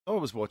I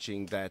was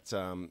watching that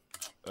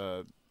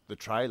the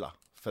trailer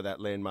for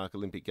that Landmark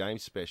Olympic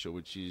Games special,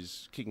 which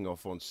is kicking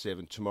off on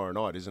 7 tomorrow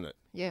night, isn't it?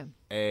 Yeah.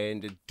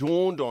 And it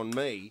dawned on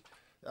me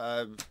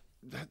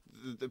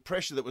the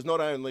pressure that was not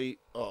only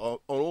on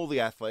all the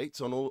athletes,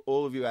 on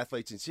all of you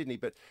athletes in Sydney,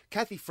 but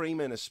Cathy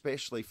Freeman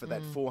especially for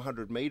that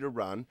 400-metre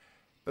run,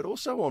 but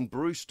also on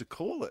Bruce to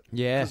call it.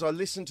 Yeah. Because I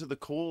listened to the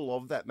call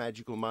of that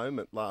magical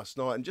moment last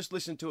night and just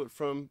listened to it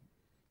from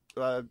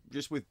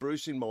just with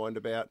Bruce in mind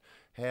about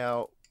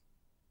how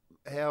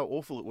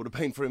awful it would have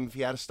been for him if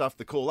he had stuff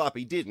to call up.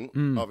 He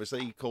didn't.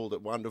 Obviously, he called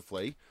it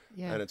wonderfully,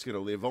 and it's going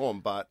to live on.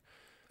 But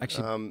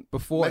actually,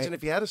 before imagine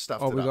if he had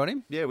stuff. Oh, we got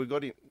him. Yeah, we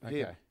got him. Okay,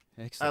 Yeah.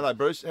 excellent. Hello,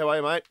 Bruce. How are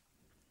you, mate?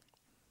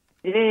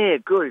 Yeah,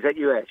 good. Is that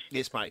you, Ash?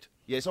 Yes, mate.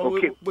 Yes,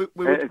 Okay.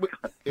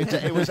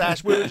 it was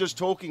Ash. We were just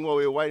talking while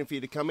we were waiting for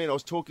you to come in. I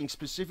was talking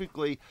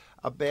specifically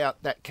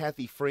about that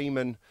Cathy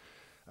Freeman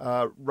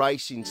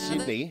race in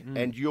Sydney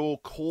and your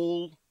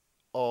call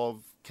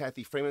of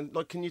Cathy Freeman.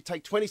 Like, can you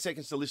take 20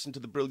 seconds to listen to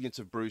the brilliance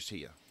of Bruce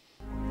here?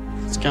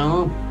 What's going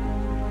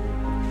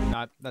on?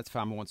 No, that's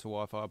Farmer Wants a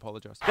Wife. I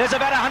apologise. There's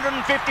about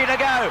 150 to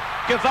go.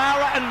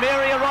 Guevara and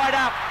Mary are right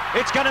up.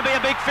 It's going to be a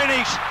big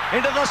finish.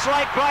 Into the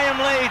slate, Graham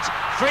leads.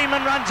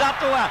 Freeman runs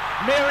up to her.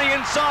 Mary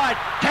inside.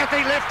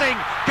 Cathy lifting.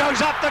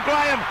 Goes up to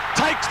Graham.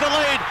 Takes the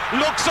lead.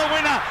 Looks a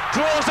winner.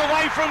 Draws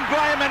away from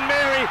Graham and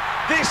Mary.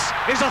 This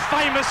is a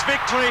famous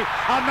victory.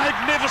 A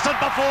magnificent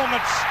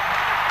performance.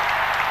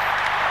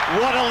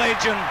 What a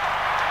legend.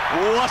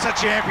 What a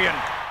champion.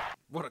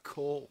 What a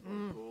call.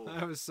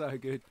 That was so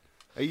good.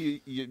 Are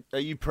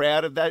you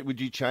proud of that?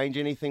 Would you change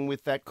anything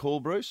with that call,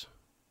 Bruce?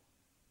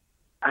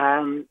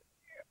 I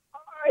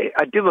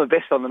do my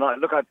best on the night.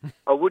 Look,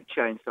 I would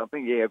change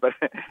something, yeah, but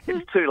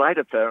it's too late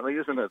apparently,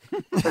 isn't it?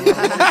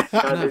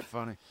 That's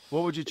funny.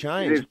 What would you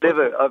change? There's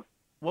never.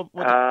 What?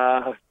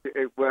 Now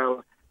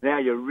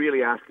you're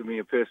really asking me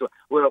a personal.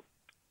 Well,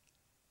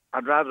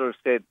 I'd rather have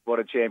said what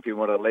a champion,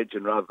 what a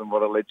legend, rather than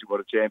what a legend,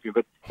 what a champion.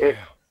 But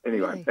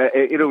anyway,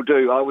 it'll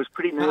do. I was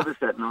pretty nervous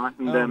that night,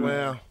 and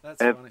wow,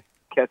 that's funny.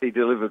 Cathy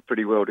delivered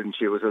pretty well, didn't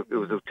she? It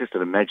was just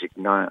a magic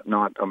night.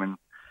 I mean,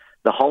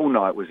 the whole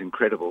night was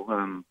incredible.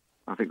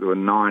 I think there were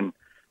 9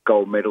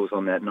 gold medals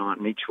on that night,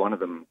 and each one of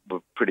them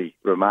were pretty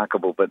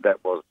remarkable, but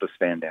that was the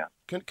standout.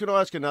 Can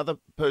I ask another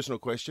personal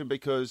question?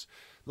 Because,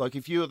 like,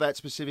 if you were that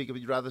specific,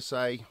 you'd rather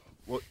say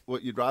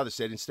what you'd rather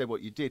said instead of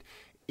what you did.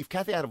 If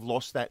Cathy had have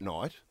lost that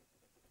night,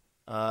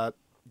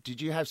 did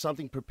you have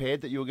something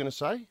prepared that you were going to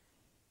say?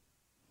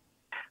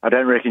 I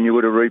don't reckon you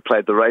would have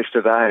replayed the race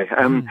today.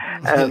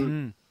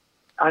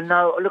 I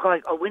know. Look, I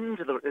went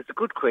into it's a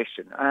good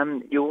question.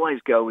 You always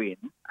go in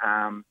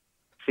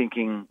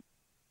thinking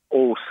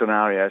all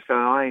scenarios.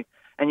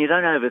 And you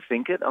don't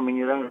overthink it. I mean,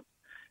 you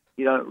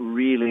don't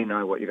really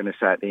know what you're going to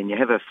say at the end. You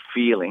have a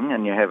feeling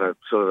and you have a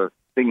sort of a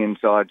thing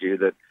inside you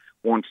that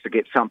wants to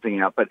get something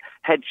out. But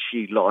had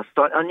she lost,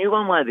 I knew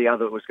one way or the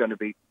other it was going to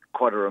be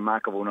quite a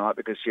remarkable night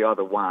because she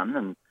either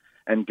won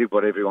and did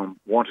what everyone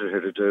wanted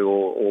her to do,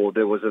 or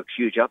there was a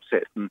huge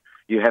upset and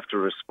you have to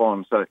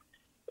respond. So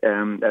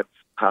that's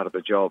part of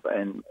the job.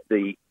 And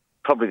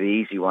probably the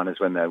easy one is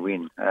when they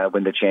win,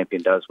 when the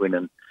champion does win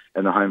and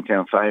the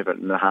hometown favourite,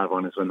 and the hard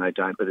one is when they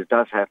don't. But it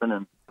does happen,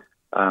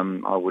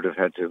 and I would have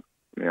had to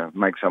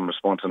make some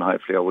response, and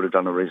hopefully I would have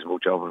done a reasonable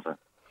job of it.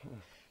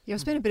 Yeah,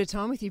 I've spent a bit of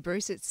time with you,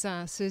 Bruce. It's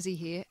Susie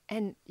here,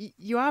 and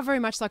you are very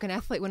much like an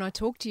athlete. When I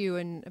talk to you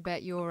and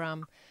about your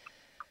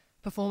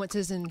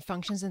performances and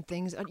functions and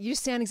things, you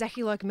just sound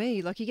exactly like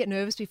me. Like, you get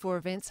nervous before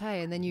events,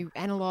 hey, and then you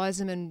analyse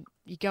them and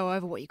you go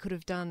over what you could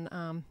have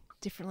done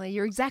differently.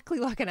 You're exactly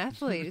like an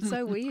athlete. It's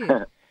so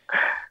weird.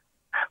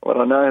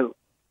 Well, I know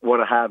what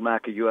a hard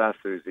marker you are,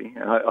 Susie,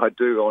 and I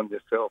do on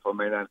yourself. I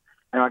mean, and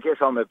I guess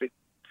I'm a bit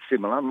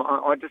similar.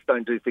 I just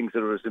don't do things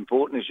that are as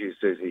important as you,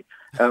 Susie.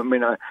 I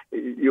mean,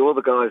 you're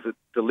the guys that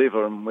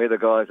deliver, and we're the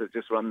guys that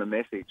just run the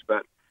message.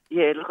 But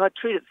yeah, look, I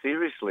treat it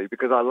seriously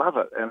because I love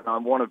it, and I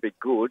want to be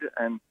good,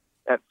 and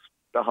that's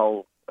the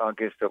whole, I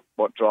guess,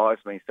 what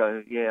drives me.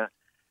 So yeah,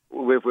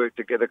 we've worked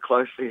together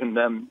closely, and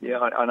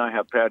I know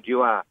how proud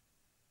you are,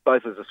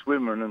 both as a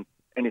swimmer and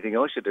anything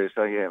else you do.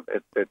 So yeah,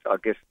 I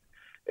guess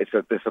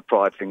there's a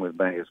pride thing with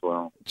me as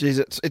well. Geez,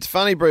 it's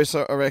funny, Bruce.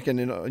 I reckon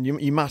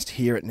you must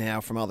hear it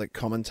now from other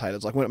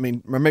commentators. Like,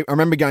 I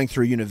remember going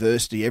through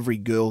university. Every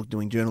girl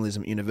doing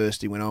journalism at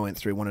university when I went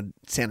through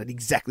sounded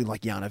exactly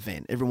like Jana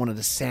Venn. Everyone wanted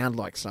to sound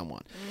like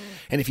someone.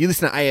 And if you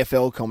listen to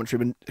AFL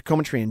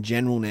commentary in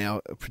general now,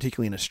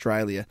 particularly in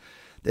Australia,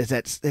 there's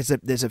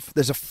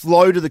a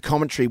flow to the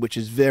commentary which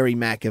is very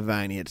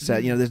McAvaney. It's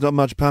there's not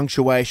much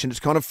punctuation. It's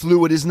kind of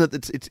fluid, isn't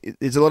it?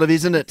 There's a lot of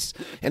isn't it's,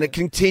 and it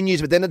continues.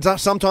 But then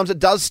sometimes it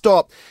does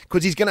stop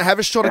because he's going to have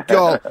a shot at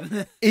goal.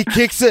 He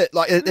kicks it.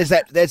 Like, there's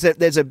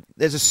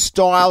a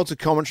style to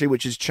commentary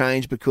which has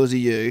changed because of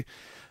you.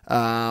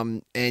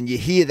 And you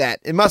hear that.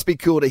 It must be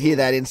cool to hear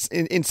that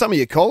in some of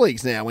your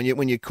colleagues now when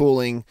you're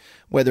calling,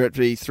 whether it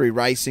be through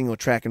racing or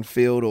track and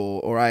field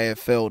or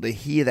AFL, to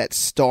hear that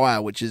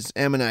style which is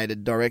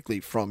emanated directly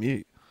from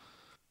you.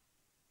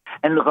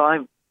 And look, I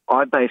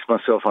I based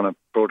myself on a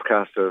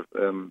broadcaster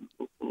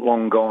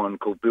long gone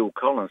called Bill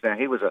Collins. Now,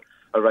 he was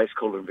a race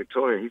caller in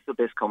Victoria. He's the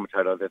best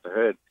commentator I've ever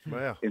heard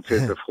in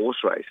terms of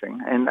horse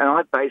racing. And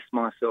I based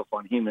myself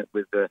on him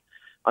with,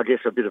 I guess,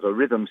 a bit of a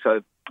rhythm.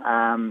 So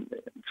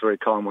it's very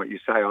kind what you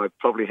say. I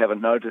probably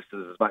haven't noticed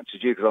it as much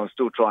as you because I'm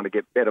still trying to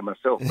get better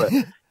myself. But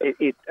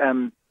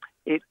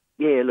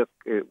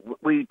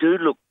we do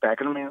look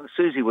back. And I mean,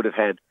 Susie would have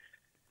had,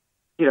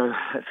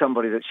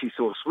 somebody that she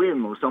saw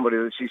swim or somebody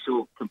that she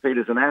saw compete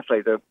as an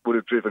athlete that would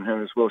have driven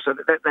her as well. So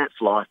that's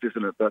life,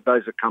 isn't it? But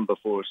those that come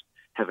before us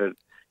have an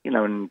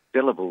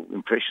indelible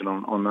impression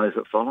on those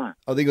that follow.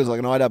 I think it was like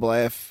an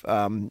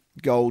IAAF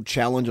Gold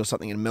Challenge or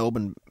something in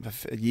Melbourne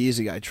years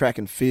ago, track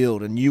and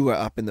field, and you were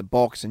up in the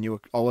box and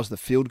I was the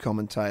field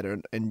commentator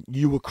and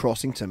you were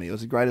crossing to me. It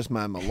was the greatest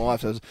moment of my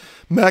life. So it was,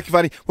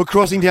 McAvaney, we're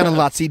crossing down to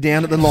Lutzy,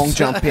 down at the long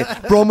jump pit.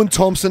 Bronwyn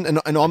Thompson,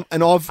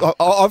 and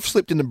I've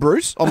slipped into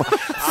Bruce. I'm like,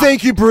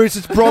 thank you, Bruce.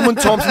 It's Bronwyn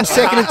Thompson,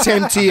 second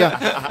attempt here.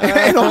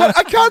 And I'm like,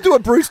 I can't do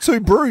it, Bruce, too,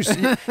 Bruce.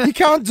 You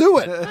can't do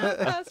it.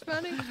 That's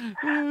funny.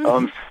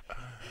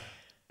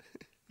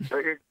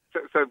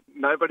 So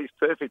nobody's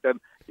perfect.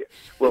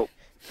 Well,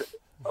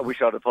 I wish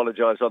I'd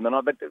apologised on the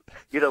night, but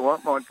you know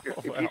what, Mike?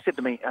 If you said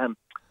to me,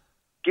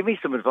 give me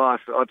some advice,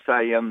 I'd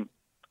say,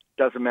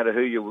 doesn't matter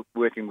who you're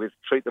working with,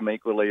 treat them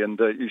equally, and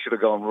you should have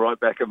gone right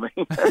back at me.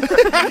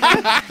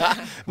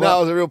 No,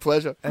 it was a real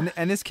pleasure.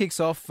 And this kicks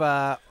off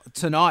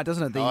tonight,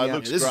 doesn't it? It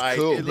looks this is great.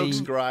 cool. It looks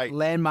great.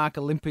 Landmark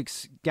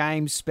Olympics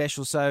Games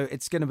special. So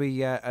it's going to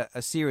be a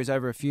series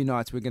over a few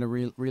nights. We're going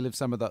to relive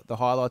some of the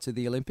highlights of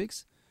the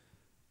Olympics.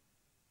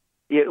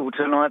 Yeah, well,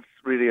 tonight's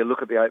really a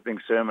look at the opening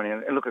ceremony.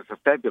 And look, it's a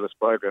fabulous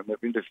program. They've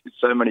interviewed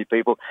so many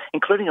people,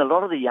 including a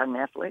lot of the young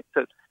athletes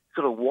that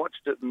sort of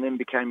watched it and then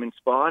became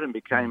inspired and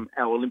became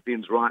our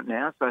Olympians right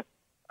now. So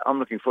I'm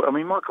looking forward. I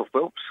mean, Michael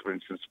Phelps, for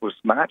instance, was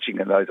marching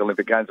in those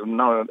Olympic Games, and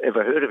no one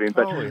ever heard of him,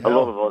 but a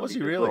lot of Aussies was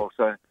he really? as well.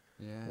 So,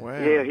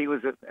 yeah, he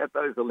was at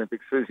those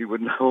Olympics. Susie would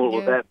know all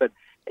of that. But,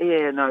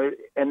 and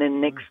then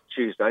next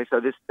Tuesday,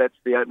 so that's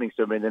the opening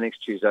ceremony. The next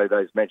Tuesday,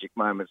 those magic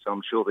moments. So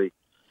I'm sure the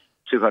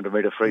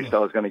 200-metre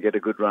freestyle is going to get a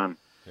good run.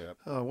 Yep.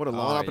 Oh, what a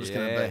lineup it's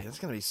going to be. It's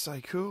going to be so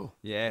cool.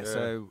 Yeah.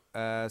 So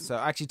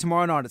actually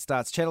tomorrow night it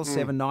starts. Channel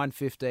 7,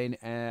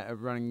 9:15,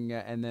 running,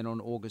 and then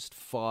on August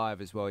 5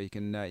 as well. You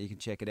can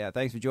check it out.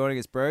 Thanks for joining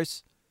us,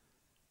 Bruce.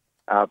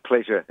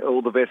 Pleasure.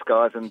 All the best,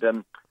 guys. And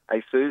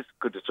hey, Suze,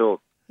 good to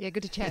talk. Yeah,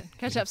 good to chat.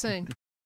 Catch up soon.